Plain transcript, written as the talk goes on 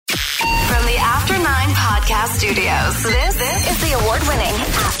Studios. This is the award-winning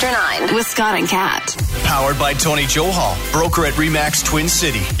After 9 with Scott and Kat. Powered by Tony Johal, broker at RE/MAX Twin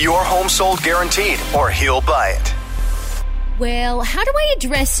City. Your home sold guaranteed, or he'll buy it. Well, how do I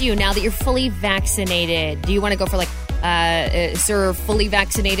address you now that you're fully vaccinated? Do you want to go for Sir fully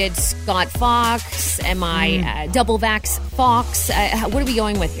vaccinated Scott Fox? Am I double vax Fox? What are we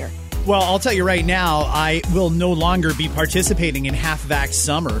going with here? Well, I'll tell you right now, I will no longer be participating in half-vax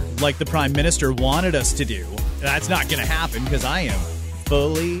summer like the Prime Minister wanted us to do. That's not going to happen because I am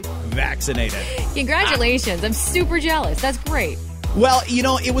fully vaccinated. Congratulations. I'm super jealous. That's great. Well,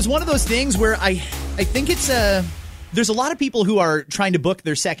 it was one of those things where I think it's there's a lot of people who are trying to book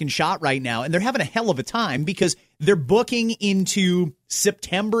their second shot right now, and they're having a hell of a time because they're booking into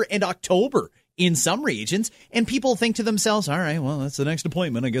September and October in some regions, and people think to themselves, all right, well, that's the next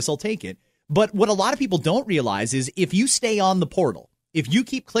appointment. I guess I'll take it. But what a lot of people don't realize is if you stay on the portal, if you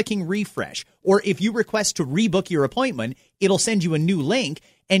keep clicking refresh, or if you request to rebook your appointment, it'll send you a new link,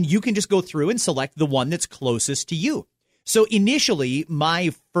 and you can just go through and select the one that's closest to you. So initially,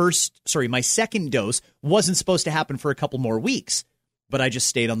 my second dose wasn't supposed to happen for a couple more weeks, but I just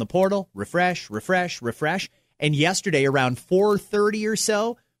stayed on the portal, refresh. And yesterday around 4:30 or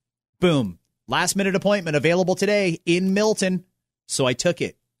so, boom, last minute appointment available today in Milton. So I took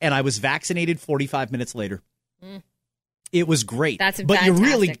it and I was vaccinated 45 minutes later. It was great. That's but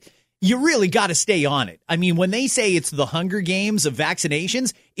fantastic. You really got to stay on it. I mean, when they say it's the Hunger Games of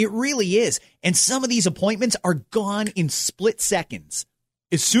vaccinations, it really is. And some of these appointments are gone in split seconds.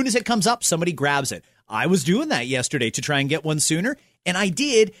 As soon as it comes up, somebody grabs it. I was doing that yesterday to try and get one sooner, and I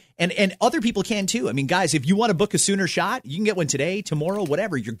did. And other people can too. I mean, guys, if you want to book a sooner shot, you can get one today, tomorrow,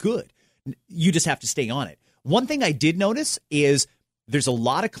 whatever. You're good. You just have to stay on it. One thing I did notice is there's a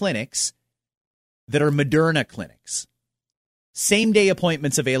lot of clinics that are Moderna clinics. Same-day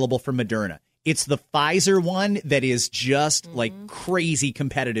appointments available for Moderna. It's the Pfizer one that is just like crazy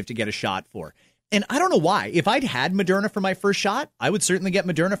competitive to get a shot for. And I don't know why. If I'd had Moderna for my first shot, I would certainly get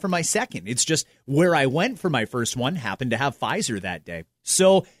Moderna for my second. It's just where I went for my first one happened to have Pfizer that day.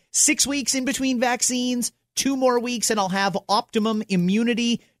 So 6 weeks in between vaccines, 2 more weeks, and I'll have optimum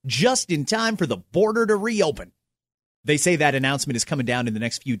immunity just in time for the border to reopen. They say that announcement is coming down in the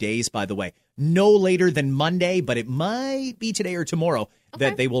next few days, by the way. No later than Monday, but it might be today or tomorrow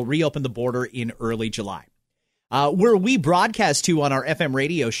that they will reopen the border in early July. Where we broadcast to on our FM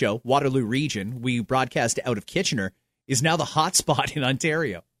radio show, Waterloo Region, we broadcast out of Kitchener, is now the hot spot in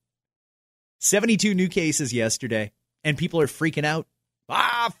Ontario. 72 new cases yesterday, and people are freaking out.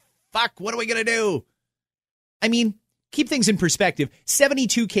 Fuck, what are we going to do? I mean, keep things in perspective.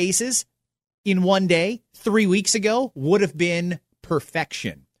 72 cases in one day 3 weeks ago would have been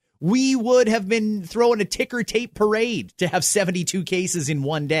perfection. We would have been throwing a ticker tape parade to have 72 cases in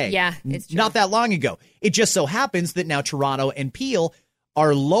one day. Yeah, it's true. Not that long ago. It just so happens that now Toronto and Peel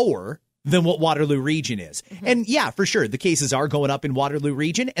are lower than what Waterloo Region is. And yeah, for sure, the cases are going up in Waterloo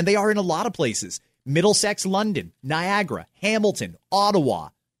Region, and they are in a lot of places. Middlesex, London, Niagara, Hamilton, Ottawa.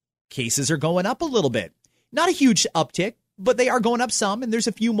 Cases are going up a little bit. Not a huge uptick, but they are going up some, and there's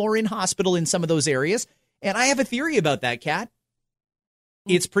a few more in hospital in some of those areas. And I have a theory about that, Kat.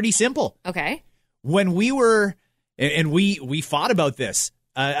 It's pretty simple. Okay. When we were, and we fought about this,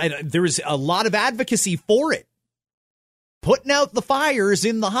 there was a lot of advocacy for it. Putting out the fires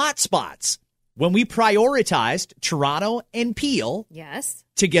in the hot spots. When we prioritized Toronto and Peel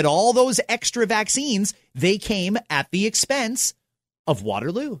to get all those extra vaccines, they came at the expense of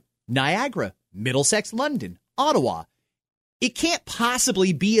Waterloo, Niagara, Middlesex, London, Ottawa. It can't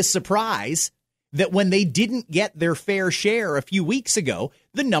possibly be a surprise that when they didn't get their fair share a few weeks ago,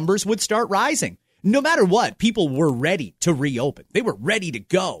 the numbers would start rising. No matter what, people were ready to reopen. They were ready to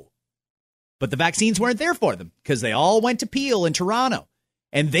go. But the vaccines weren't there for them because they all went to Peel in Toronto.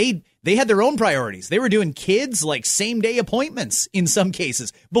 And they had their own priorities. They were doing kids like same-day appointments in some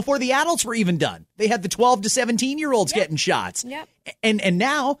cases before the adults were even done. They had the 12 to 17-year-olds getting shots. Yep. And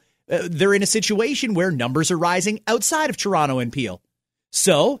now they're in a situation where numbers are rising outside of Toronto and Peel.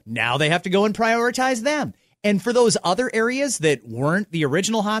 So now they have to go and prioritize them. And for those other areas that weren't the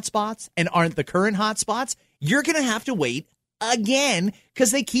original hotspots and aren't the current hotspots, you're going to have to wait again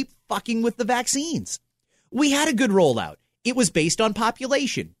because they keep fucking with the vaccines. We had a good rollout. It was based on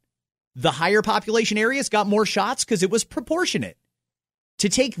population. The higher population areas got more shots because it was proportionate. To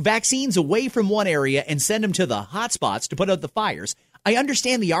take vaccines away from one area and send them to the hotspots to put out the fires, I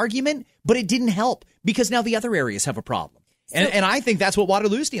understand the argument, but it didn't help because now the other areas have a problem. And I think that's what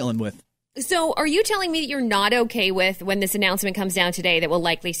Waterloo's dealing with. So are you telling me that you're not okay with when this announcement comes down today that will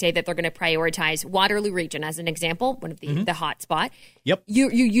likely say that they're going to prioritize Waterloo Region as an example, one of the hot spot? Yep.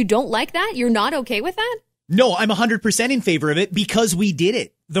 You don't like that? You're not okay with that? No, I'm 100% in favor of it because we did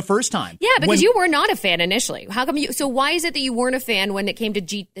it the first time. Yeah, because you were not a fan initially. How come you? So why is it that you weren't a fan when it came to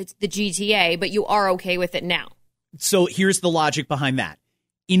the GTA, but you are okay with it now? So here's the logic behind that.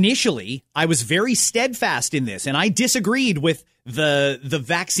 Initially, I was very steadfast in this, and I disagreed with the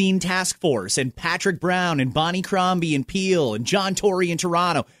vaccine task force and Patrick Brown and Bonnie Crombie and Peel and John Tory in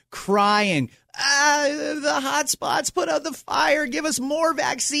Toronto crying, the hot spots, put out the fire, give us more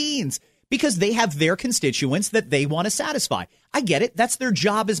vaccines, because they have their constituents that they want to satisfy. I get it. That's their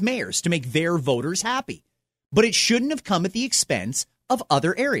job as mayors, to make their voters happy. But it shouldn't have come at the expense of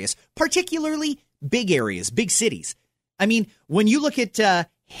other areas, particularly big areas, big cities. I mean, when you look at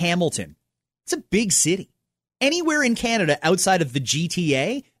Hamilton, it's a big city. Anywhere in Canada outside of the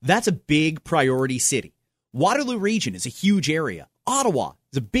GTA, that's a big priority city. Waterloo Region is a huge area. Ottawa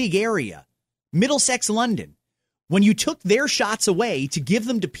is a big area. Middlesex, London. When you took their shots away to give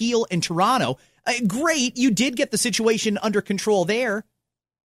them to Peel and Toronto, great, you did get the situation under control there.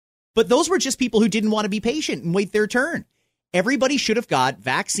 But those were just people who didn't want to be patient and wait their turn. Everybody should have got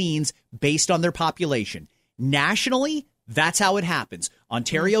vaccines based on their population. Nationally, that's how it happens.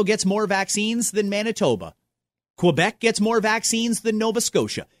 Ontario gets more vaccines than Manitoba. Quebec gets more vaccines than Nova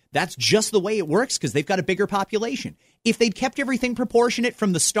Scotia. That's just the way it works because they've got a bigger population. If they'd kept everything proportionate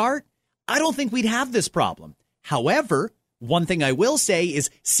from the start, I don't think we'd have this problem. However, one thing I will say is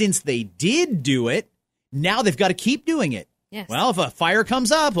since they did do it, now they've got to keep doing it. Yes. Well, if a fire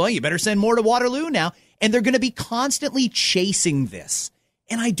comes up, well, you better send more to Waterloo now. And they're going to be constantly chasing this.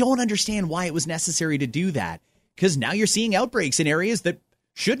 And I don't understand why it was necessary to do that, because now you're seeing outbreaks in areas that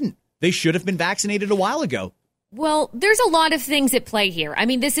shouldn't. They should have been vaccinated a while ago. Well, there's a lot of things at play here. I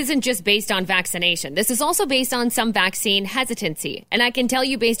mean, this isn't just based on vaccination. This is also based on some vaccine hesitancy. And I can tell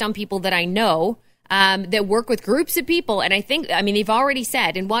you based on people that I know that work with groups of people. And they've already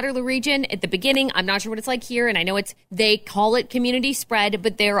said in Waterloo Region at the beginning, I'm not sure what it's like here. And I know they call it community spread,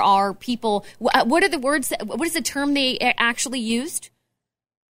 but there are people. What are the words? What is the term they actually used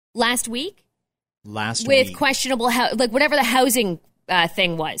last week? With questionable, whatever the housing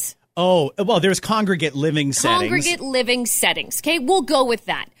thing was. Oh, well, there's congregate living settings. Congregate living settings. Okay, we'll go with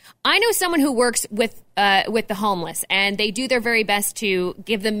that. I know someone who works with the homeless, and they do their very best to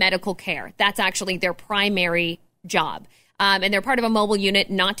give them medical care. That's actually their primary job. And they're part of a mobile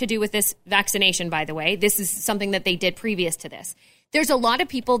unit, not to do with this vaccination, by the way. This is something that they did previous to this. There's a lot of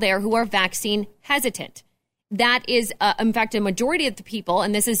people there who are vaccine hesitant. That is, in fact, a majority of the people,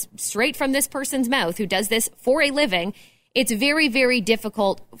 and this is straight from this person's mouth who does this for a living, it's very, very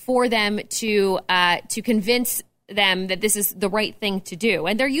difficult for them to convince them that this is the right thing to do.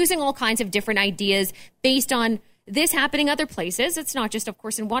 And they're using all kinds of different ideas based on this happening other places. It's not just, of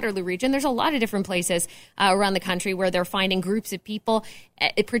course, in Waterloo Region. There's a lot of different places around the country where they're finding groups of people,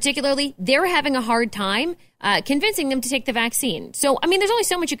 particularly, they're having a hard time convincing them to take the vaccine. So, I mean, there's only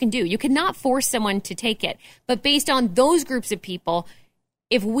so much you can do. You cannot force someone to take it. But based on those groups of people,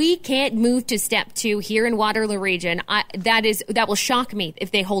 if we can't move to step 2 here in Waterloo Region, that will shock me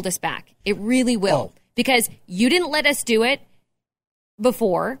if they hold us back. It really will. Because you didn't let us do it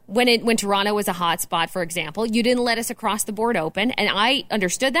before when Toronto was a hot spot, for example. You didn't let us across the board open, and I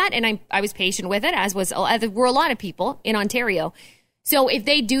understood that, and I was patient with it, as were a lot of people in Ontario. So if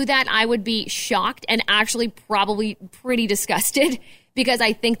they do that, I would be shocked and actually probably pretty disgusted, because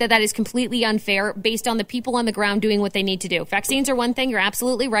I think that is completely unfair based on the people on the ground doing what they need to do. Vaccines are one thing, you're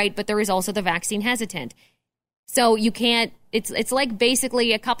absolutely right, but there is also the vaccine hesitant. So you can't, it's like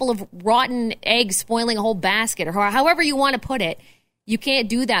basically a couple of rotten eggs spoiling a whole basket, or however you want to put it. You can't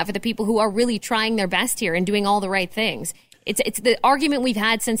do that for the people who are really trying their best here and doing all the right things. It's the argument we've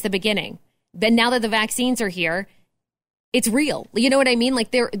had since the beginning. But now that the vaccines are here, it's real. You know what I mean?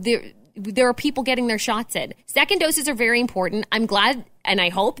 Like there are people getting their shots in. Second doses are very important. I'm glad and I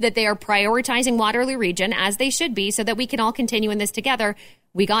hope that they are prioritizing Waterloo Region, as they should be, so that we can all continue in this together.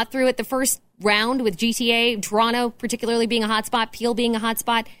 We got through it the first round with GTA, Toronto particularly being a hotspot, Peel being a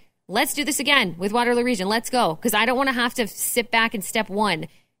hotspot. Let's do this again with Waterloo Region. Let's go. Because I don't want to have to sit back in step 1,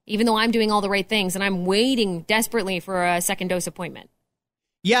 even though I'm doing all the right things and I'm waiting desperately for a second dose appointment.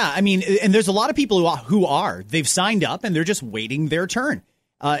 Yeah, I mean, and there's a lot of people who are. They've signed up and they're just waiting their turn.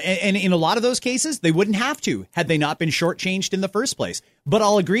 And in a lot of those cases, they wouldn't have to had they not been shortchanged in the first place. But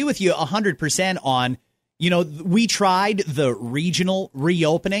I'll agree with you 100% on, we tried the regional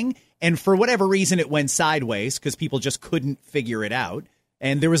reopening, and for whatever reason, it went sideways because people just couldn't figure it out.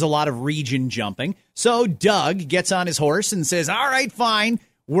 And there was a lot of region jumping. So Doug gets on his horse and says, all right, fine,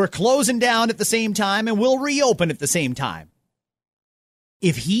 we're closing down at the same time and we'll reopen at the same time.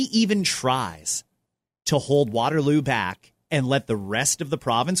 If he even tries to hold Waterloo back and let the rest of the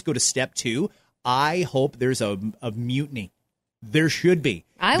province go to step 2, I hope there's a mutiny. There should be.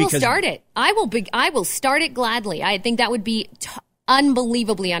 I will start it. I will start it gladly. I think that would be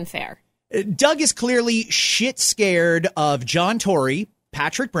unbelievably unfair. Doug is clearly shit scared of John Tory,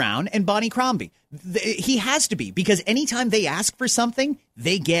 Patrick Brown, and Bonnie Crombie. He has to be, because anytime they ask for something,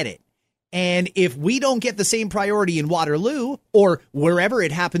 they get it. And if we don't get the same priority in Waterloo or wherever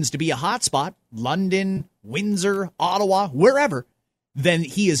it happens to be a hotspot, London, Windsor, Ottawa, wherever, then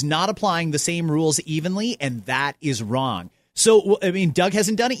he is not applying the same rules evenly, and that is wrong. So, I mean, Doug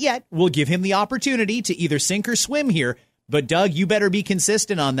hasn't done it yet. We'll give him the opportunity to either sink or swim here. But, Doug, you better be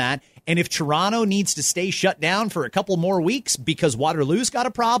consistent on that. And if Toronto needs to stay shut down for a couple more weeks because Waterloo's got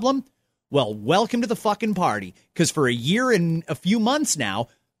a problem, well, welcome to the fucking party. Because for a year and a few months now,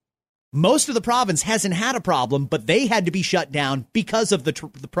 most of the province hasn't had a problem, but they had to be shut down because of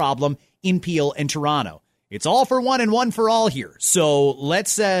the problem in Peel and Toronto. It's all for one and one for all here. So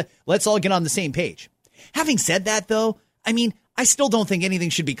let's all get on the same page. Having said that, though, I mean, I still don't think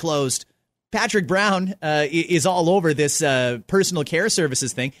anything should be closed. Patrick Brown is all over this personal care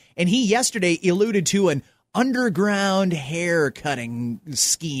services thing, and he yesterday alluded to an underground hair cutting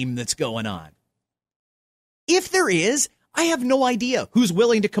scheme that's going on. If there is, I have no idea who's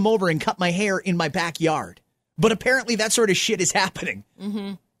willing to come over and cut my hair in my backyard. But apparently that sort of shit is happening.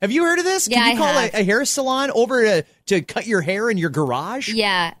 Mm-hmm. Have you heard of this? Yeah, Can you call a hair salon over to cut your hair in your garage?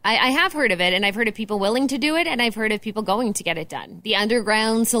 Yeah, I have heard of it, and I've heard of people willing to do it, and I've heard of people going to get it done. The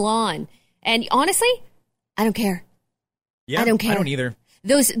underground salon. And honestly, I don't care. Yeah, I don't care. I don't either.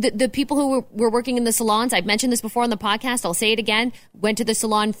 The people who were working in the salons, I've mentioned this before on the podcast, I'll say it again, went to the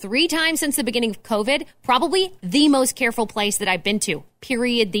salon 3 times since the beginning of COVID. Probably the most careful place that I've been to,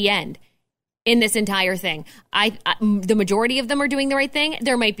 period, the end, in this entire thing. The majority of them are doing the right thing.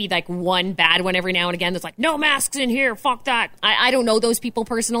 There might be like one bad one every now and again that's like, no masks in here, fuck that. I don't know those people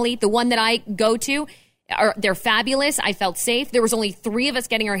personally. The one that I go to, they're fabulous. I felt safe. There was only 3 of us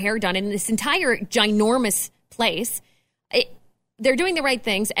getting our hair done in this entire ginormous place. They're doing the right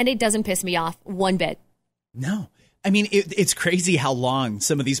things, and it doesn't piss me off one bit. No. I mean, it's crazy how long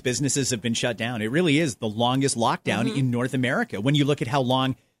some of these businesses have been shut down. It really is the longest lockdown in North America. When you look at how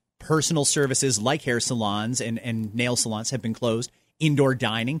long personal services like hair salons and nail salons have been closed, indoor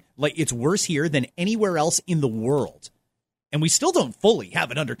dining, like it's worse here than anywhere else in the world. And we still don't fully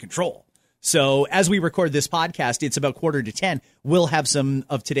have it under control. So as we record this podcast, it's about 9:45. We'll have some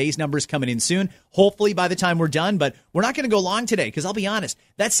of today's numbers coming in soon, hopefully by the time we're done. But we're not going to go long today because I'll be honest,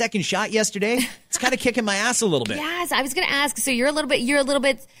 that second shot yesterday, it's kind of kicking my ass a little bit. Yes, I was going to ask. So you're a little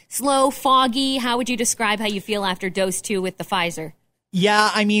bit slow, foggy. How would you describe how you feel after dose 2 with the Pfizer? Yeah,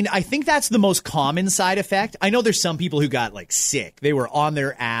 I mean, I think that's the most common side effect. I know there's some people who got like sick. They were on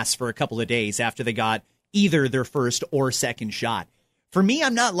their ass for a couple of days after they got either their first or second shot. For me,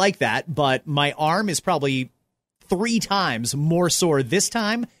 I'm not like that, but my arm is probably 3 times more sore this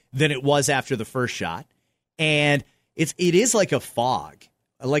time than it was after the first shot. And it is like a fog,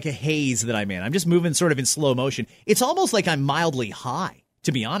 like a haze that I'm in. I'm just moving sort of in slow motion. It's almost like I'm mildly high,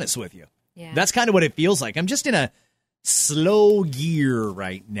 to be honest with you. Yeah. That's kind of what it feels like. I'm just in a slow gear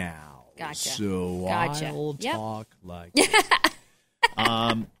right now. Gotcha. So I'll talk like Do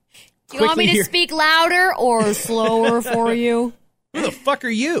you want me to speak louder or slower for you? Who the fuck are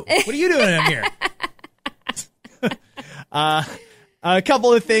you? What are you doing in here? A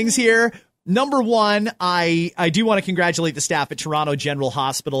couple of things here. Number one, I do want to congratulate the staff at Toronto General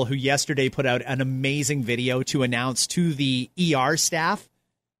Hospital who yesterday put out an amazing video to announce to the ER staff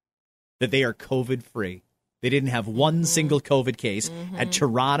that they are COVID-free. They didn't have one single COVID case at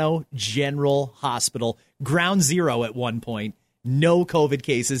Toronto General Hospital. Ground zero at one point. No COVID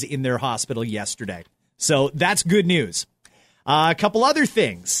cases in their hospital yesterday. So that's good news. A couple other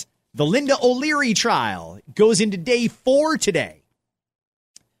things. The Linda O'Leary trial goes into day 4 today.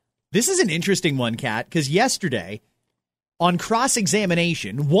 This is an interesting one, Kat, because yesterday on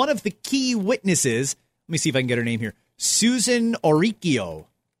cross-examination, one of the key witnesses, let me see if I can get her name here, Susan Oricchio.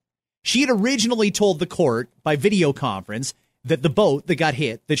 She had originally told the court by video conference that the boat that got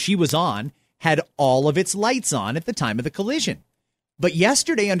hit that she was on had all of its lights on at the time of the collision. But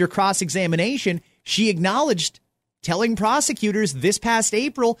yesterday under cross-examination, she acknowledged telling prosecutors this past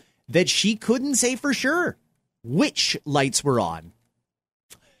April that she couldn't say for sure which lights were on.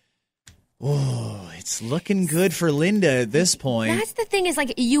 Oh, it's looking good for Linda at this point. That's the thing is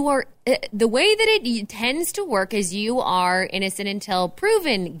like you are the way that it tends to work is you are innocent until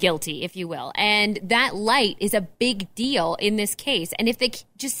proven guilty, if you will. And that light is a big deal in this case. And if they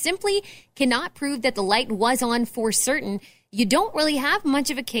just simply cannot prove that the light was on for certain, you don't really have much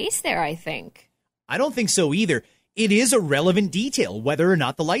of a case there, I think. I don't think so either. it is a relevant detail whether or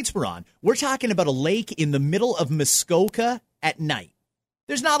not the lights were on. We're talking about a lake in the middle of Muskoka at night.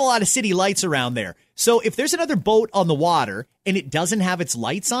 There's not a lot of city lights around there. So if there's another boat on the water and it doesn't have its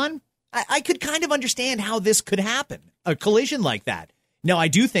lights on, I could kind of understand how this could happen, a collision like that. Now, I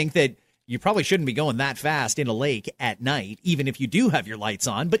do think that you probably shouldn't be going that fast in a lake at night, even if you do have your lights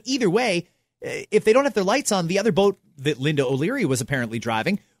on. But either way, if they don't have their lights on, the other boat that Linda O'Leary was apparently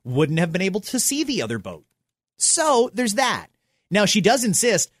driving wouldn't have been able to see the other boat. So there's that. Now, she does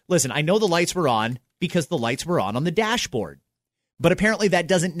insist, listen, I know the lights were on because the lights were on the dashboard. But apparently that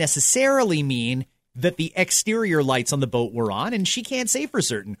doesn't necessarily mean that the exterior lights on the boat were on, and she can't say for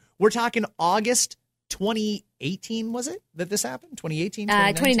certain. We're talking August 2018, was it, that this happened? 2018?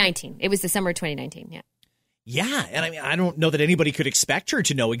 2019. It was the summer of 2019, yeah. Yeah, and I mean, I don't know that anybody could expect her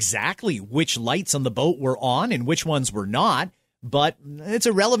to know exactly which lights on the boat were on and which ones were not, but it's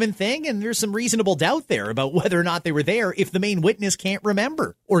a relevant thing, and there's some reasonable doubt there about whether or not they were there if the main witness can't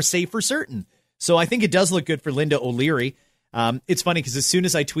remember or say for certain. So I think it does look good for Linda O'Leary. It's funny because as soon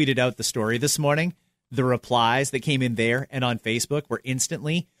as I tweeted out the story this morning, the replies that came in there and on Facebook were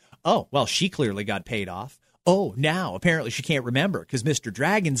instantly, oh, well, she clearly got paid off. Oh, now apparently she can't remember because Mr.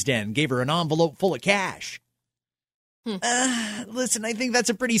 Dragon's Den gave her an envelope full of cash. Listen, I think that's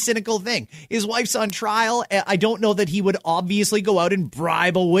a pretty cynical thing. His wife's on trial. I don't know that he would obviously go out and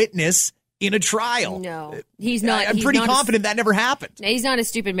bribe a witness in a trial. No, he's not. I'm pretty confident that never happened. He's not a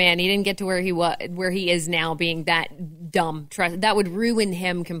stupid man. He didn't get to where he is now, being that dumb. That would ruin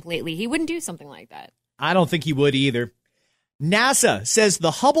him completely. He wouldn't do something like that. I don't think he would either. NASA says the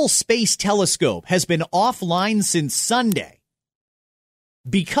Hubble Space Telescope has been offline since Sunday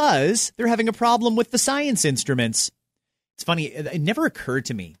because they're having a problem with the science instruments. It's funny, it never occurred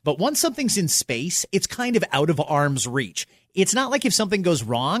to me, but once something's in space, it's kind of out of arm's reach. It's not like if something goes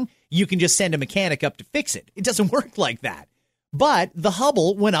wrong, you can just send a mechanic up to fix it. It doesn't work like that. But the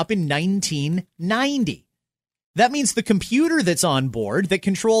Hubble went up in 1990. That means the computer that's on board that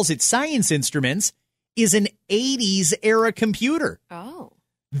controls its science instruments is an 80s era computer. Oh.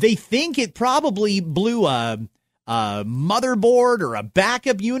 They think it probably blew a motherboard or a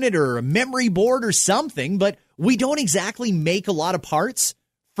backup unit or a memory board or something, but we don't exactly make a lot of parts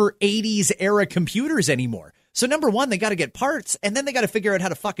for 80s era computers anymore. So number one, they got to get parts, and then they got to figure out how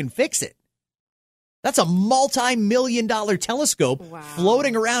to fucking fix it. That's a multi-million-dollar telescope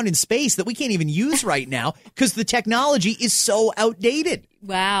floating around in space that we can't even use right now because the technology is so outdated.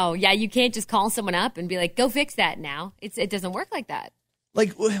 Wow. Yeah, you can't just call someone up and be like, go fix that now. It doesn't work like that.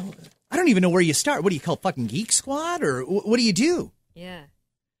 Like, I don't even know where you start. What do you call fucking Geek Squad, or what do you do? Yeah,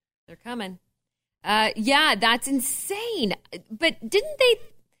 they're coming. Yeah, that's insane. But didn't they...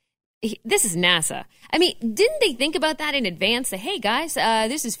 This is NASA. I mean, didn't they think about that in advance? Say, hey, guys,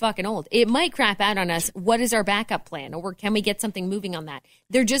 this is fucking old. It might crap out on us. What is our backup plan? Or can we get something moving on that?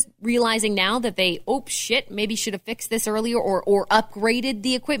 They're just realizing now that they, oh, shit, maybe should have fixed this earlier or upgraded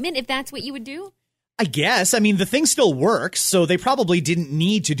the equipment, if that's what you would do. I guess. I mean, the thing still works, so they probably didn't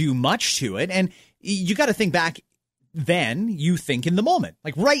need to do much to it. And you got to think back then, you think in the moment.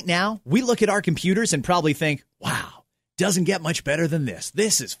 Like right now, we look at our computers and probably think, wow. Doesn't get much better than this.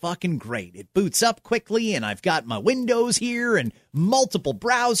 This is fucking great. It boots up quickly, and I've got my Windows here and multiple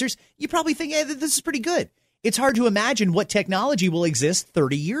browsers. You probably think, hey, this is pretty good. It's hard to imagine what technology will exist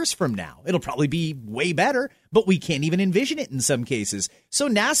 30 years from now. It'll probably be way better, but we can't even envision it in some cases. So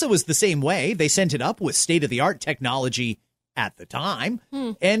NASA was the same way. They sent it up with state-of-the-art technology at the time,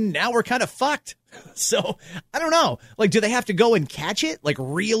 and now we're kind of fucked. So, I don't know. Like, do they have to go and catch it? Like,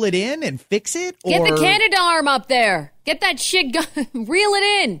 reel it in and fix it? Get the Canadarm up there. Get that shit going. Reel it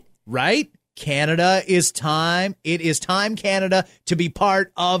in. Right? Canada is time. It is time, Canada, to be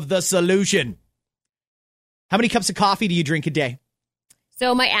part of the solution. How many cups of coffee do you drink a day?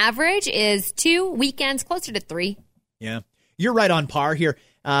 So, my average is 2, weekends closer to 3. Yeah. You're right on par here.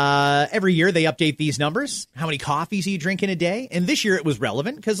 Every year they update these numbers. How many coffees are you drinking a day? And this year it was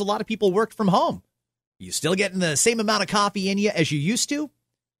relevant because a lot of people worked from home. You still getting the same amount of coffee in you as you used to?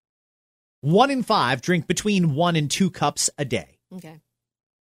 1 in 5 drink between 1 and 2 cups a day. Okay.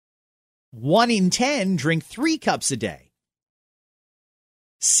 1 in 10 drink 3 cups a day.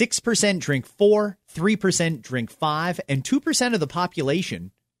 6% drink 4, 3% drink 5, and 2% of the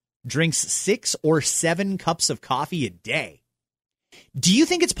population drinks 6 or 7 cups of coffee a day. Do you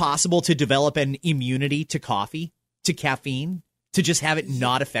think it's possible to develop an immunity to coffee, to caffeine, to just have it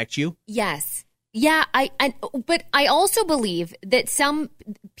not affect you? Yes. Yeah, but I also believe that some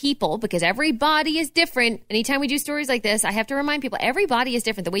people, because every body is different. Anytime we do stories like this, I have to remind people every body is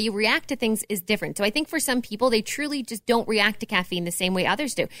different. The way you react to things is different. So I think for some people, they truly just don't react to caffeine the same way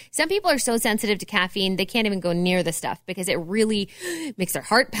others do. Some people are so sensitive to caffeine, they can't even go near the stuff because it really makes their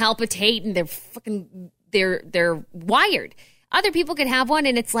heart palpitate and they're wired. Other people could have one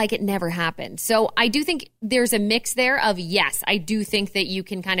and it's like it never happened. So I do think there's a mix there of, yes, I do think that you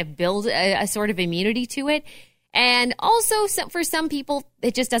can kind of build a sort of immunity to it. And also, for some people,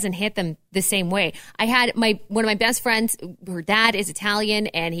 it just doesn't hit them the same way. I had one of my best friends, her dad is Italian,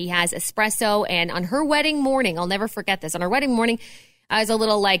 and he has espresso. And on her wedding morning, I'll never forget this. On her wedding morning, I was a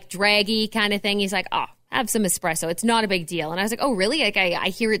little like draggy kind of thing. He's like, oh, have some espresso. It's not a big deal. And I was like, oh, really? Like I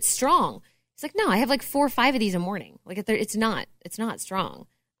hear it's strong. He's like, no, I have like 4 or 5 of these a morning. Like it's not strong.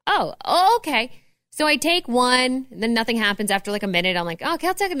 Oh, okay. So I take one, and then nothing happens after like a minute. I'm like, oh, okay,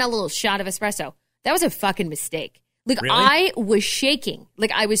 I'll take another little shot of espresso. That was a fucking mistake. Like, really? I was shaking. Like,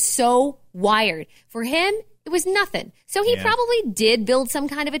 I was so wired. For him, it was nothing. So he probably did build some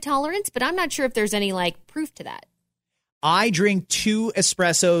kind of a tolerance, but I'm not sure if there's any, like, proof to that. I drink 2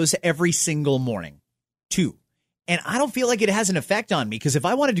 espressos every single morning. 2. And I don't feel like it has an effect on me, because if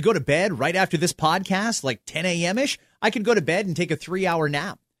I wanted to go to bed right after this podcast, like 10 a.m.-ish, I could go to bed and take a 3-hour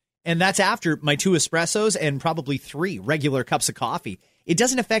nap. And that's after my 2 espressos and probably 3 regular cups of coffee. It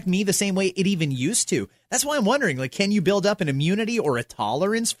doesn't affect me the same way it even used to. That's why I'm wondering, like, can you build up an immunity or a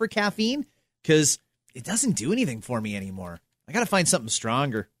tolerance for caffeine? Because it doesn't do anything for me anymore. I got to find something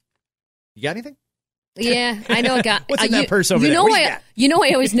stronger. You got anything? Yeah, I know a guy. What's in that purse over there? You know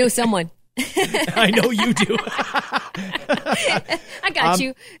I always know someone. I know you do. I got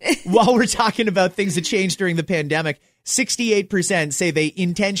you. While we're talking about things that changed during the pandemic, 68% say they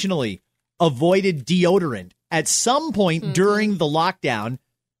intentionally avoided deodorant at some point during the lockdown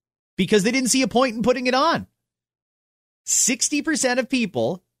because they didn't see a point in putting it on. 60% of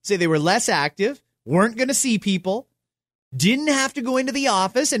people say they were less active, weren't going to see people, didn't have to go into the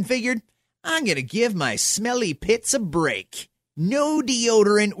office, and figured, I'm going to give my smelly pits a break. No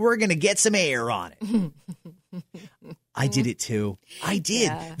deodorant. We're going to get some air on it. I did it too. I did.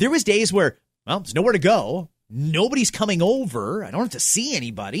 Yeah. There was days where, well, there's nowhere to go. Nobody's coming over. I don't have to see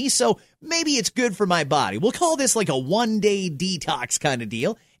anybody. So maybe it's good for my body. We'll call this like a 1-day detox kind of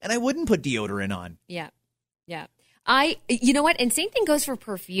deal. And I wouldn't put deodorant on. Yeah. Yeah. You know what? And same thing goes for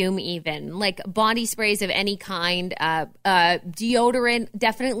perfume even. Like body sprays of any kind. Deodorant,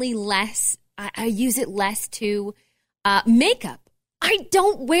 definitely less. I use it less too. Makeup. I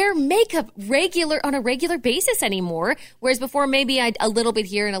don't wear makeup on a regular basis anymore. Whereas before, maybe a little bit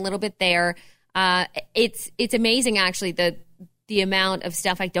here and a little bit there. It's amazing, actually, the amount of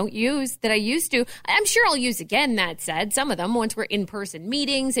stuff I don't use that I used to. I'm sure I'll use again, that said. Some of them, once we're in-person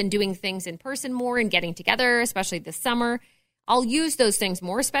meetings and doing things in person more and getting together, especially this summer, I'll use those things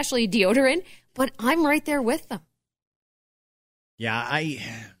more, especially deodorant, but I'm right there with them. Yeah, I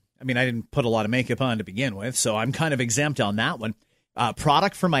mean, I didn't put a lot of makeup on to begin with, so I'm kind of exempt on that one.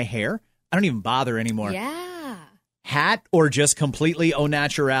 Product for my hair, I don't even bother anymore. Yeah. Hat or just completely au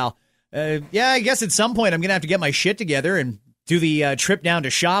naturel. Yeah, I guess at some point I'm going to have to get my shit together and do the trip down to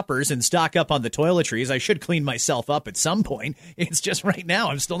Shoppers and stock up on the toiletries. I should clean myself up at some point. It's just right now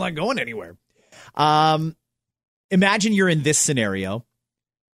I'm still not going anywhere. Imagine you're in this scenario.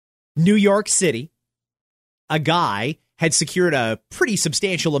 New York City, a guy had secured a pretty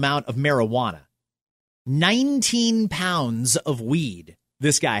substantial amount of marijuana. 19 pounds of weed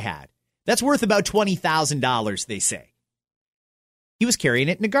this guy had. That's worth about $20,000, they say. He was carrying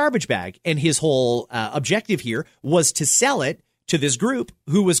it in a garbage bag, and his whole objective here was to sell it to this group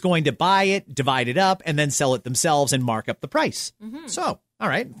who was going to buy it, divide it up, and then sell it themselves and mark up the price. Mm-hmm. So, all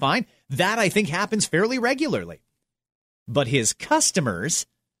right, fine. That, I think, happens fairly regularly. But his customers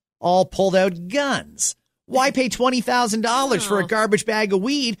all pulled out guns. Why pay $20,000 for a garbage bag of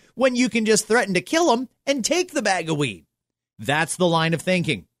weed when you can just threaten to kill them and take the bag of weed? That's the line of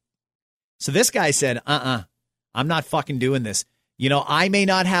thinking. So this guy said, I'm not fucking doing this. You know, I may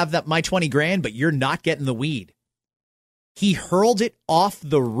not have my 20 grand, but you're not getting the weed. He hurled it off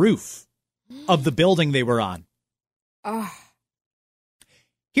the roof of the building they were on.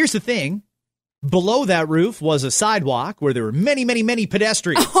 Here's the thing. Below that roof was a sidewalk where there were many, many, many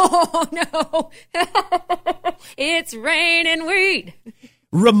pedestrians. Oh, no. It's raining weed.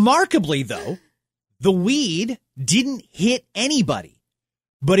 Remarkably, though, the weed didn't hit anybody.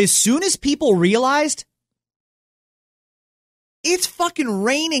 But as soon as people realized, it's fucking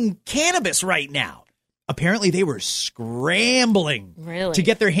raining cannabis right now, apparently they were scrambling to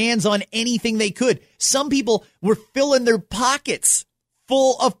get their hands on anything they could. Some people were filling their pockets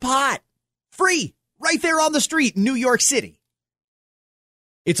full of pot. Free, right there on the street in New York City.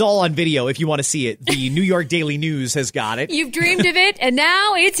 It's all on video if you want to see it. The New York Daily News has got it. You've dreamed of it, and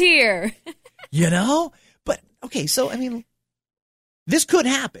now it's here. You know? But, okay, so, I mean, this could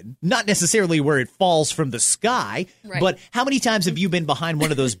happen. Not necessarily where it falls from the sky, but how many times have you been behind one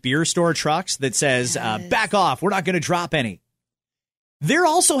of those beer store trucks that says, back off, we're not going to drop any? There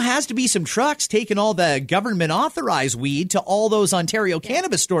also has to be some trucks taking all the government-authorized weed to all those Ontario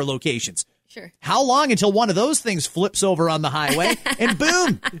cannabis store locations. Sure. How long until one of those things flips over on the highway and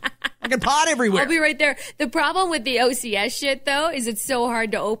boom, fucking pot everywhere? I'll be right there. The problem with the OCS shit, though, is it's so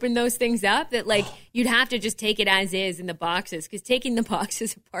hard to open those things up that, like, you'd have to just take it as is in the boxes, because taking the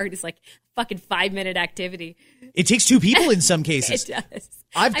boxes apart is like fucking 5-minute activity. It takes 2 people in some cases. It does.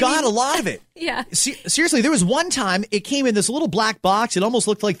 I've got a lot of it. Yeah. Seriously, there was one time it came in this little black box. It almost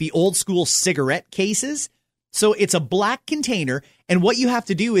looked like the old school cigarette cases. So it's a black container, and what you have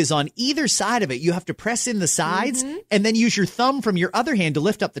to do is on either side of it, you have to press in the sides and then use your thumb from your other hand to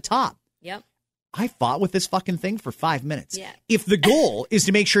lift up the top. Yep. I fought with this fucking thing for 5 minutes. Yeah. If the goal is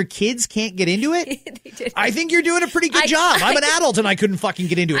to make sure kids can't get into it, I think you're doing a pretty good job. I'm an adult and I couldn't fucking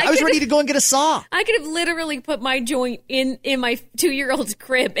get into it. I was ready to go and get a saw. I could have literally put my joint in my 2-year-old's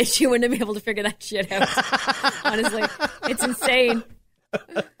crib and she wouldn't have been able to figure that shit out. Honestly, it's insane.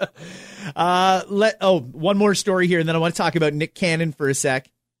 One more story here, and then I want to talk about Nick Cannon for a sec.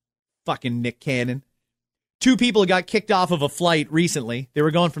 Fucking Nick Cannon. 2 people got kicked off of a flight recently. They were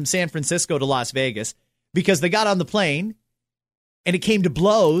going from San Francisco to Las Vegas because they got on the plane and it came to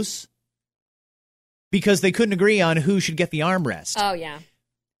blows because they couldn't agree on who should get the armrest. Oh, yeah.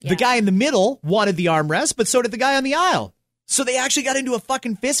 The guy in the middle wanted the armrest, but so did the guy on the aisle. So they actually got into a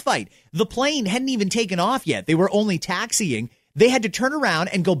fucking fist fight. The plane hadn't even taken off yet. They were only taxiing. They had to turn around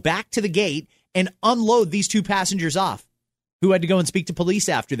and go back to the gate and unload these 2 passengers off, who had to go and speak to police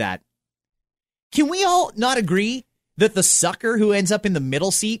after that. Can we all not agree that the sucker who ends up in the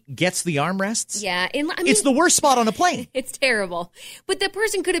middle seat gets the armrests? Yeah. It's the worst spot on a plane. It's terrible. But the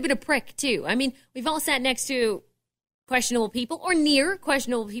person could have been a prick, too. I mean, we've all sat next to questionable people or near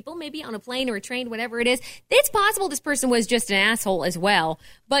questionable people, maybe on a plane or a train, whatever it is. It's possible this person was just an asshole as well.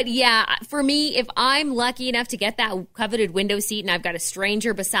 But yeah, for me, if I'm lucky enough to get that coveted window seat and I've got a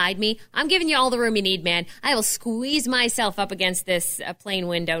stranger beside me, I'm giving you all the room you need, man. I will squeeze myself up against this plane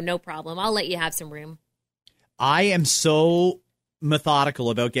window, no problem. I'll let you have some room. I am so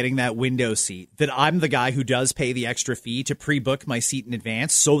methodical about getting that window seat that I'm the guy who does pay the extra fee to pre-book my seat in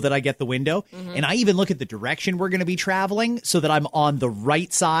advance so that I get the window. And I even look at the direction we're going to be traveling so that I'm on the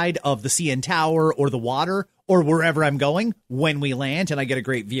right side of the CN Tower or the water or wherever I'm going when we land and I get a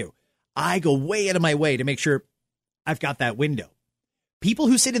great view. I go way out of my way to make sure I've got that window. People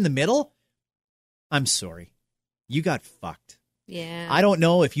who sit in the middle, I'm sorry, you got fucked. Yeah. I don't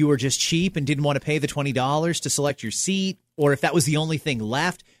know if you were just cheap and didn't want to pay the $20 to select your seat or if that was the only thing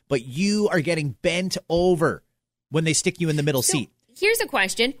left, but you are getting bent over when they stick you in the middle seat. Here's a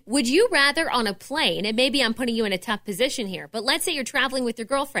question. Would you rather on a plane, and maybe I'm putting you in a tough position here, but let's say you're traveling with your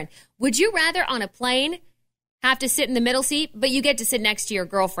girlfriend. Would you rather on a plane have to sit in the middle seat, but you get to sit next to your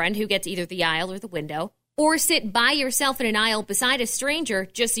girlfriend who gets either the aisle or the window, or sit by yourself in an aisle beside a stranger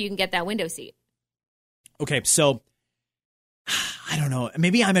just so you can get that window seat? Okay, so I don't know.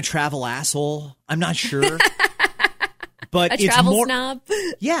 Maybe I'm a travel asshole. I'm not sure. But a travel snob.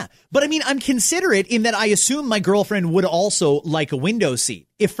 Yeah. But I mean, I'm considerate in that I assume my girlfriend would also like a window seat.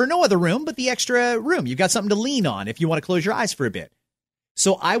 If for no other room, but the extra room. You've got something to lean on if you want to close your eyes for a bit.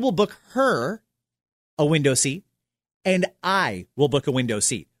 So I will book her a window seat and I will book a window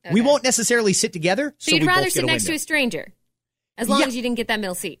seat. Okay. We won't necessarily sit together. So you'd rather sit next to a stranger as long as you didn't get that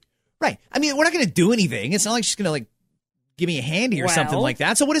middle seat. Right. I mean, we're not going to do anything. It's not like she's going to like give me a handy or something like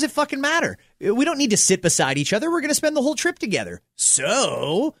that. So what does it fucking matter? We don't need to sit beside each other. We're going to spend the whole trip together.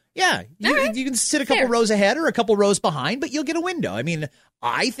 So, yeah, you can sit a couple rows ahead or a couple rows behind, but you'll get a window. I mean,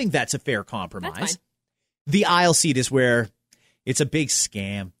 I think that's a fair compromise. The aisle seat is where it's a big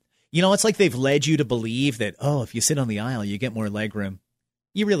scam. You know, it's like they've led you to believe that, oh, if you sit on the aisle, you get more leg room.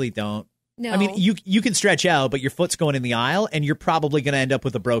 You really don't. No. I mean, you can stretch out, but your foot's going in the aisle, and you're probably going to end up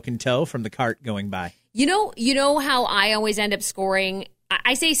with a broken toe from the cart going by. You know how I always end up scoring?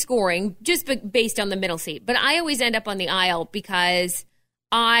 I say scoring just based on the middle seat, but I always end up on the aisle because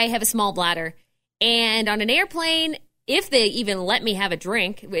I have a small bladder. And on an airplane, if they even let me have a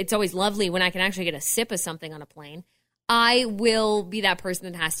drink, it's always lovely when I can actually get a sip of something on a plane. I will be that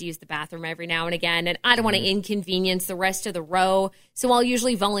person that has to use the bathroom every now and again, and I don't want to inconvenience the rest of the row, so I'll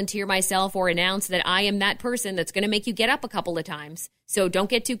usually volunteer myself or announce that I am that person that's going to make you get up a couple of times. So don't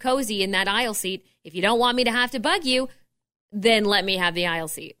get too cozy in that aisle seat. If you don't want me to have to bug you, then let me have the aisle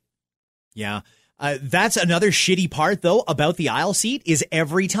seat. Yeah. That's another shitty part, though, about the aisle seat is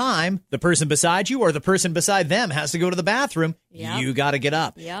every time the person beside you or the person beside them has to go to the bathroom, you got to get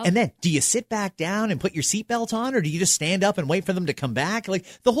up. Yep. And then do you sit back down and put your seatbelt on, or do you just stand up and wait for them to come back? Like,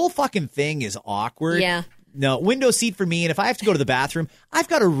 the whole fucking thing is awkward. Yeah. No, window seat for me. And if I have to go to the bathroom, I've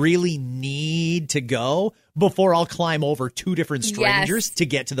got to really need to go before I'll climb over two different strangers to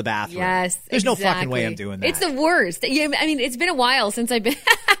get to the bathroom. Yes, There's no fucking way I'm doing that. It's the worst. I mean, it's been a while since I've been.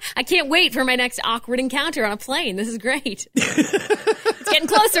 I can't wait for my next awkward encounter on a plane. This is great. It's getting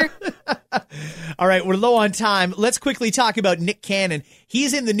closer. All right, we're low on time. Let's quickly talk about Nick Cannon.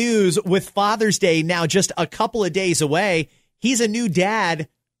 He's in the news with Father's Day now just a couple of days away. He's a new dad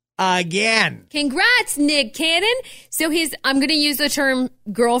again. Congrats, Nick Cannon. So I'm going to use the term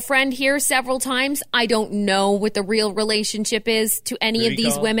girlfriend here several times. I don't know what the real relationship is to any of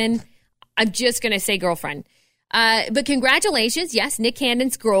these women. I'm just going to say girlfriend. But congratulations. Yes, Nick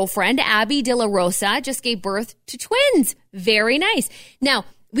Cannon's girlfriend, Abby De La Rosa, just gave birth to twins. Very nice. Now,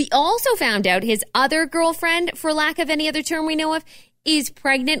 we also found out his other girlfriend, for lack of any other term we know of, is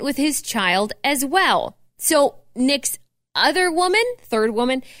pregnant with his child as well. So Nick's other woman, third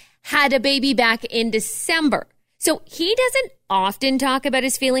woman, had a baby back in December. So he doesn't often talk about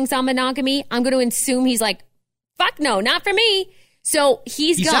his feelings on monogamy. I'm going to assume he's like, fuck no, not for me. So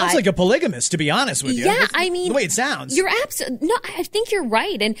he sounds like a polygamist, to be honest with you. Yeah, That's I mean, the way it sounds. You're absolutely no. I think you're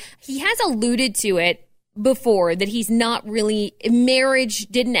right, and he has alluded to it before that he's not really. Marriage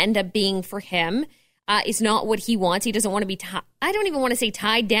didn't end up being for him. It's not what he wants. He doesn't want to be. I don't even want to say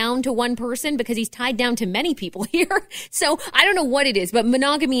tied down to one person because he's tied down to many people here. So I don't know what it is, but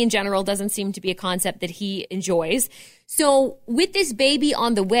monogamy in general doesn't seem to be a concept that he enjoys. So with this baby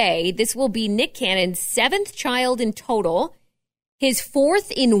on the way, this will be Nick Cannon's 7th child in total. His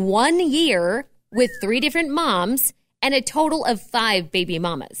 4th in 1 year with 3 different moms and a total of 5 baby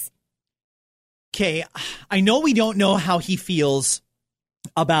mamas. Okay, I know we don't know how he feels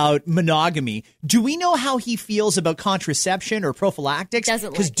about monogamy. Do we know how he feels about contraception or prophylactics?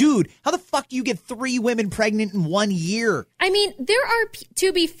 Doesn't Because, like dude, how the fuck do you get 3 women pregnant in 1 year? I mean, there are,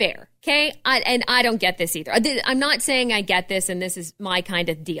 to be fair, okay, and I don't get this either. I'm not saying I get this and this is my kind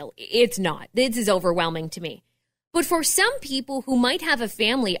of deal. It's not. This is overwhelming to me. But for some people who might have a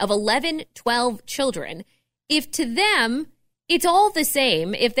family of 11, 12 children, if to them it's all the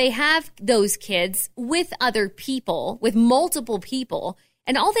same, if they have those kids with other people, with multiple people,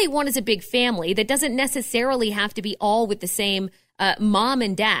 and all they want is a big family that doesn't necessarily have to be all with the same mom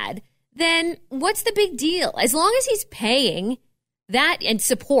and dad, then what's the big deal? As long as he's paying that and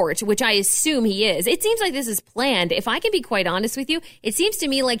support, which I assume he is, it seems like this is planned. If I can be quite honest with you, it seems to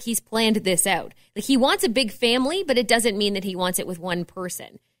me like he's planned this out. Like he wants a big family, but it doesn't mean that he wants it with one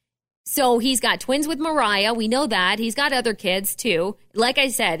person. So he's got twins with Mariah. We know that. He's got other kids too. Like I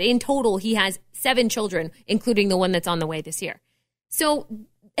said, in total, he has 7 children, including the one that's on the way this year. So,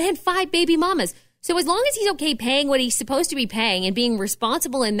 and 5 baby mamas. So as long as he's okay paying what he's supposed to be paying and being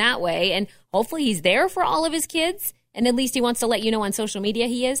responsible in that way, and hopefully he's there for all of his kids, and at least he wants to let you know on social media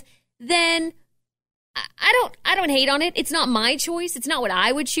he is, then I don't hate on it. It's not my choice. It's not what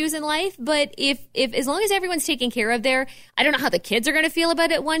I would choose in life. But if as long as everyone's taken care of there, I don't know how the kids are going to feel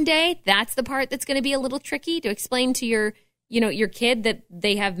about it one day. That's the part that's going to be a little tricky to explain to your kid that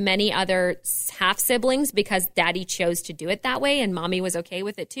they have many other half siblings because daddy chose to do it that way and mommy was okay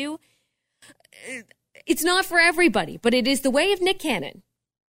with it too. It's not for everybody, but it is the way of Nick Cannon.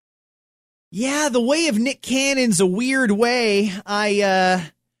 Yeah, the way of Nick Cannon's a weird way.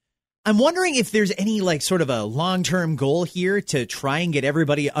 I'm wondering if there's any like sort of a long-term goal here to try and get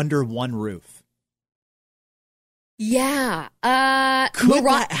everybody under one roof. Yeah.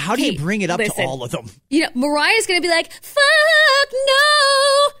 How do you bring it up to all of them? You know, Mariah's going to be like, fuck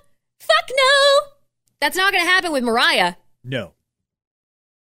no. Fuck no. That's not going to happen with Mariah. No.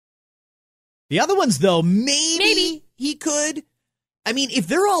 The other ones, though, maybe he could. I mean, if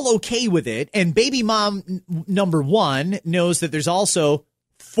they're all okay with it, and baby mom number 1 knows that there's also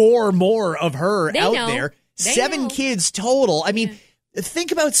 4 more of her out there, 7 kids total. I mean,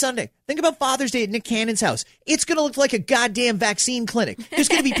 think about Sunday. Think about Father's Day at Nick Cannon's house. It's going to look like a goddamn vaccine clinic. There's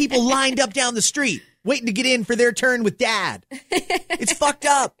going to be people lined up down the street waiting to get in for their turn with dad. It's fucked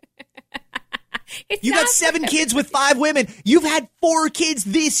up. You got 7 kids with 5 women. You've had 4 kids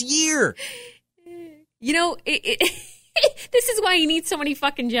this year. You know, this is why he needs so many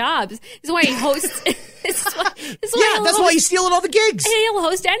fucking jobs. This is why he hosts. That's why he's stealing all the gigs. And he'll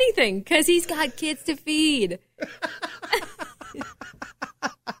host anything because he's got kids to feed.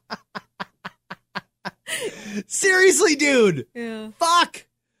 Seriously, dude. Yeah. Fuck.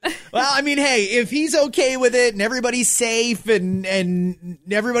 Well, I mean, hey, if he's okay with it and everybody's safe and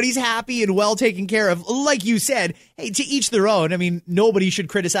everybody's happy and well taken care of, like you said, hey, to each their own. I mean, nobody should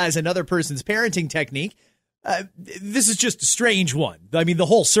criticize another person's parenting technique. This is just a strange one. I mean, the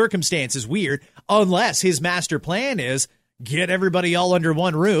whole circumstance is weird, unless his master plan is get everybody all under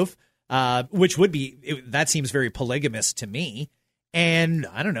one roof, which would be, that seems very polygamous to me. And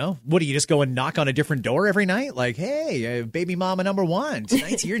I don't know, what do you just go and knock on a different door every night? Like, hey, baby mama number 1,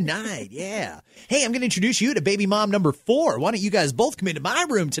 tonight's your night. Yeah. Hey, I'm going to introduce you to baby mom number 4. Why don't you guys both come into my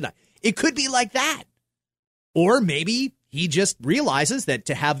room tonight? It could be like that. Or maybe he just realizes that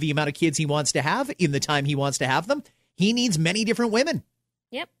to have the amount of kids he wants to have in the time he wants to have them, he needs many different women.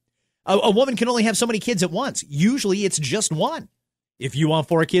 Yep. A woman can only have so many kids at once. Usually it's just one. If you want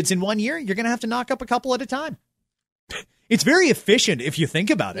 4 kids in 1 year, you're going to have to knock up a couple at a time. It's very efficient if you think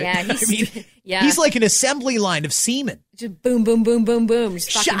about it. Yeah, he's like an assembly line of semen. Just boom, boom, boom, boom, boom.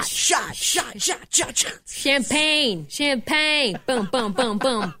 Just Shot. Champagne. Boom, boom, boom,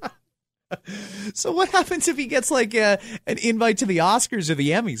 boom. So what happens if he gets like an invite to the Oscars or the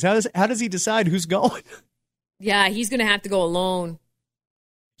Emmys? How does he decide who's going? Yeah, he's going to have to go alone.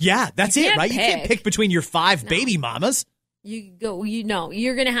 Yeah, that's it, right? Pick. You can't pick between your 5 baby mamas. You're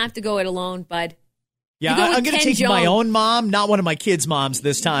going to have to go it alone, bud. Yeah, I'm going to take my own mom, not one of my kids' moms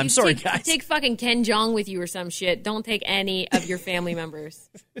this time. Sorry, guys. Take fucking Ken Jeong with you or some shit. Don't take any of your family members.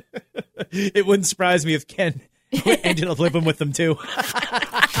 It wouldn't surprise me if Ken ended up living with them, too.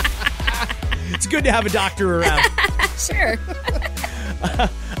 It's good to have a doctor around. Sure.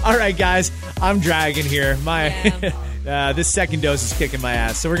 All right, guys. I'm dragging here. This second dose is kicking my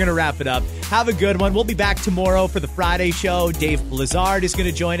ass, so we're going to wrap it up. Have a good one. We'll be back tomorrow for the Friday show. Dave Blizzard is going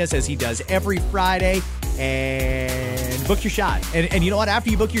to join us as he does every Friday. And book your shot. And you know what? After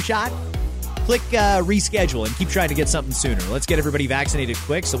you book your shot, click reschedule and keep trying to get something sooner. Let's get everybody vaccinated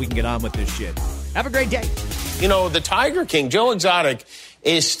quick so we can get on with this shit. Have a great day. You know, the Tiger King, Joe Exotic,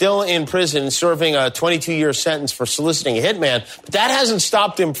 is still in prison serving a 22-year sentence for soliciting a hitman. But that hasn't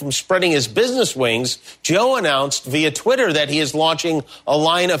stopped him from spreading his business wings. Joe announced via Twitter that he is launching a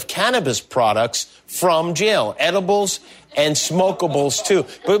line of cannabis products from jail, edibles and smokables, too.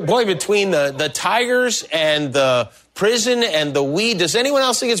 But, boy, between the tigers and the prison and the weed, does anyone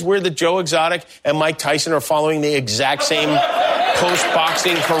else think it's weird that Joe Exotic and Mike Tyson are following the exact same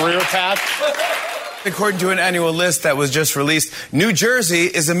post-boxing career path? According to an annual list that was just released, New Jersey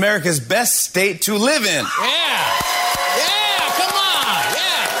is America's best state to live in. Yeah, come on,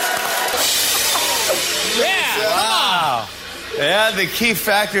 Wow. Yeah, the key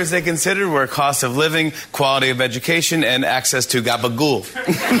factors they considered were cost of living, quality of education, and access to gabagool.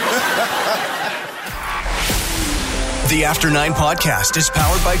 The After 9 podcast is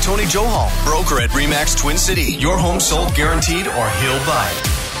powered by Tony Johal, broker at RE/MAX Twin City. Your home sold guaranteed or he'll buy it.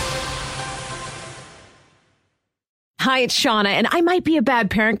 Hi, it's Shauna, and I might be a bad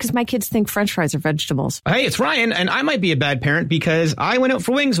parent because my kids think French fries are vegetables. Hey, it's Ryan, and I might be a bad parent because I went out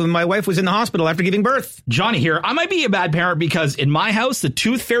for wings when my wife was in the hospital after giving birth. Johnny here. I might be a bad parent because in my house, the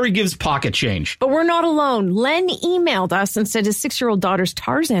tooth fairy gives pocket change. But we're not alone. Len emailed us and said his 6-year-old daughter's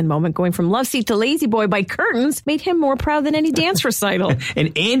Tarzan moment going from love seat to lazy boy by curtains made him more proud than any dance recital.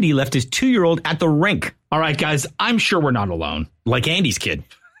 And Andy left his 2-year-old at the rink. All right, guys, I'm sure we're not alone. Like Andy's kid.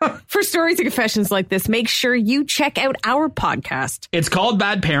 For stories and confessions like this, make sure you check out our podcast. It's called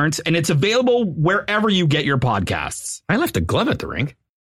Bad Parents, and it's available wherever you get your podcasts. I left a glove at the rink.